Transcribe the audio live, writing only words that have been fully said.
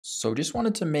So just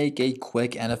wanted to make a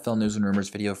quick NFL news and rumors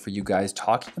video for you guys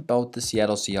talking about the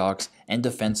Seattle Seahawks and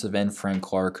defensive end Frank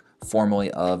Clark,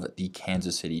 formerly of the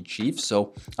Kansas City Chiefs.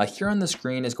 So here on the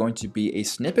screen is going to be a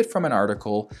snippet from an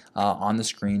article on the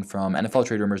screen from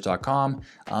NFLTradeRumors.com.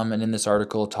 And in this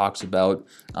article, it talks about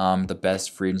the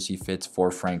best free agency fits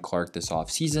for Frank Clark this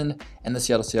offseason. And the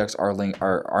Seattle Seahawks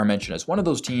are mentioned as one of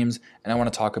those teams, and I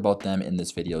want to talk about them in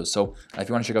this video. So if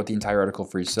you want to check out the entire article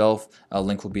for yourself, a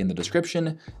link will be in the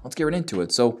description. Let's get right into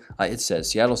it. So it says,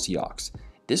 Seattle Seahawks.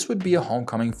 This would be a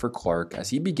homecoming for Clark as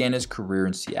he began his career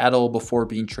in Seattle before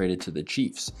being traded to the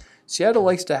Chiefs. Seattle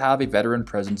likes to have a veteran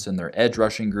presence in their edge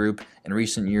rushing group. In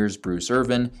recent years, Bruce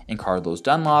Irvin and Carlos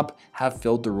Dunlap have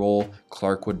filled the role.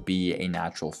 Clark would be a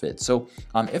natural fit. So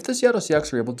if the Seattle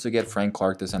Seahawks are able to get Frank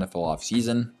Clark this NFL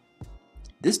offseason,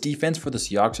 this defense for the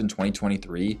Seahawks in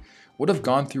 2023 would have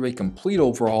gone through a complete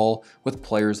overhaul with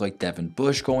players like Devin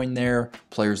Bush going there,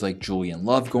 players like Julian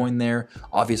Love going there.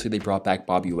 Obviously, they brought back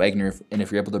Bobby Wagner, and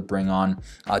if you're able to bring on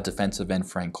defensive end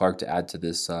Frank Clark to add to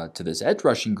this edge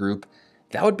rushing group,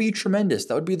 that would be tremendous.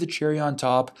 That would be the cherry on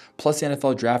top. Plus the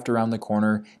NFL draft around the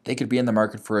corner. They could be in the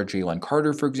market for a Jalen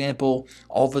Carter, for example.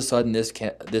 All of a sudden, this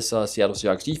Seattle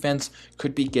Seahawks defense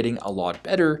could be getting a lot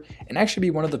better and actually be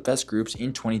one of the best groups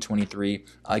in 2023,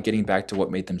 getting back to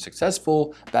what made them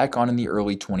successful back on in the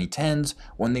early 2010s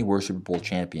when they were Super Bowl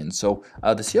champions. So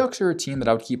the Seahawks are a team that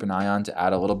I would keep an eye on to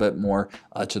add a little bit more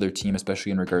to their team,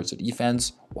 especially in regards to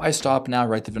defense. Why stop now,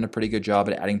 right? They've done a pretty good job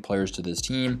at adding players to this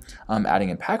team,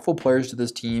 adding impactful players to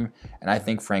this team, and I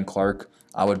think Frank Clark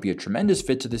would be a tremendous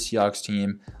fit to the Seahawks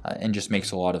team and just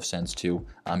makes a lot of sense too,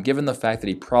 given the fact that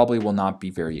he probably will not be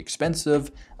very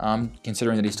expensive,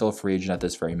 considering that he's still a free agent at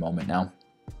this very moment now.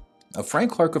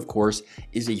 Frank Clark, of course,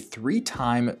 is a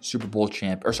two-time Super Bowl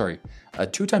champion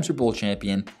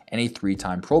and a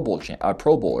three-time Pro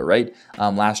Bowler, right?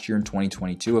 Last year in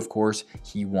 2022, of course,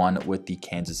 he won with the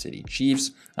Kansas City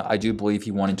Chiefs. I do believe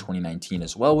he won in 2019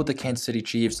 as well with the Kansas City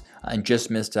Chiefs and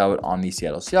just missed out on the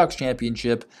Seattle Seahawks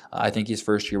championship. I think his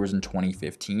first year was in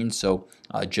 2015, so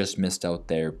just missed out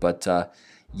there. But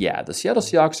yeah, the Seattle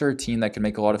Seahawks are a team that can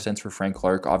make a lot of sense for Frank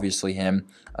Clark. Obviously, him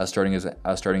starting his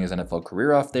NFL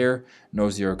career off there,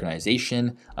 knows the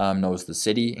organization, knows the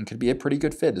city, and could be a pretty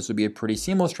good fit. This would be a pretty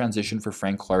seamless transition for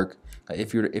Frank Clark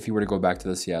if he were to go back to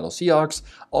the Seattle Seahawks.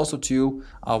 Also, too,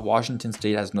 Washington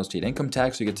State has no state income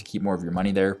tax, so you get to keep more of your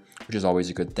money there, which is always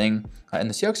a good thing. And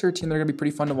the Seahawks are a team that are going to be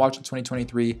pretty fun to watch in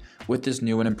 2023 with this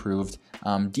new and improved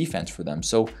defense for them.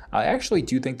 So I actually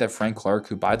do think that Frank Clark,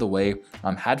 who, by the way,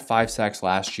 had 5 sacks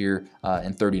last year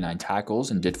and 39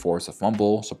 tackles and did force a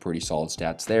fumble, so pretty solid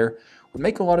stats there, would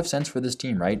make a lot of sense for this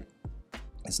team, right?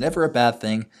 It's never a bad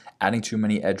thing adding too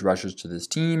many edge rushers to this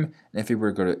team. And if he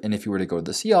were to go to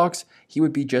the Seahawks, he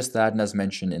would be just that. And as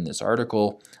mentioned in this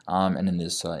article and in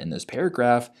this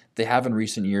paragraph, they have in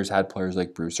recent years had players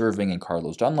like Bruce Irvin and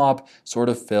Carlos Dunlap sort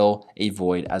of fill a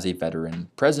void as a veteran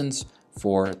presence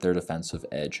for their defensive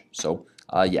edge. So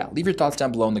yeah, leave your thoughts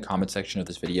down below in the comment section of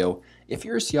this video. If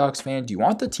you're a Seahawks fan, do you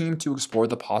want the team to explore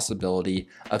the possibility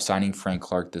of signing Frank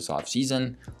Clark this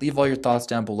offseason? Leave all your thoughts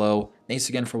down below. Thanks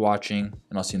again for watching,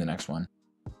 and I'll see you in the next one.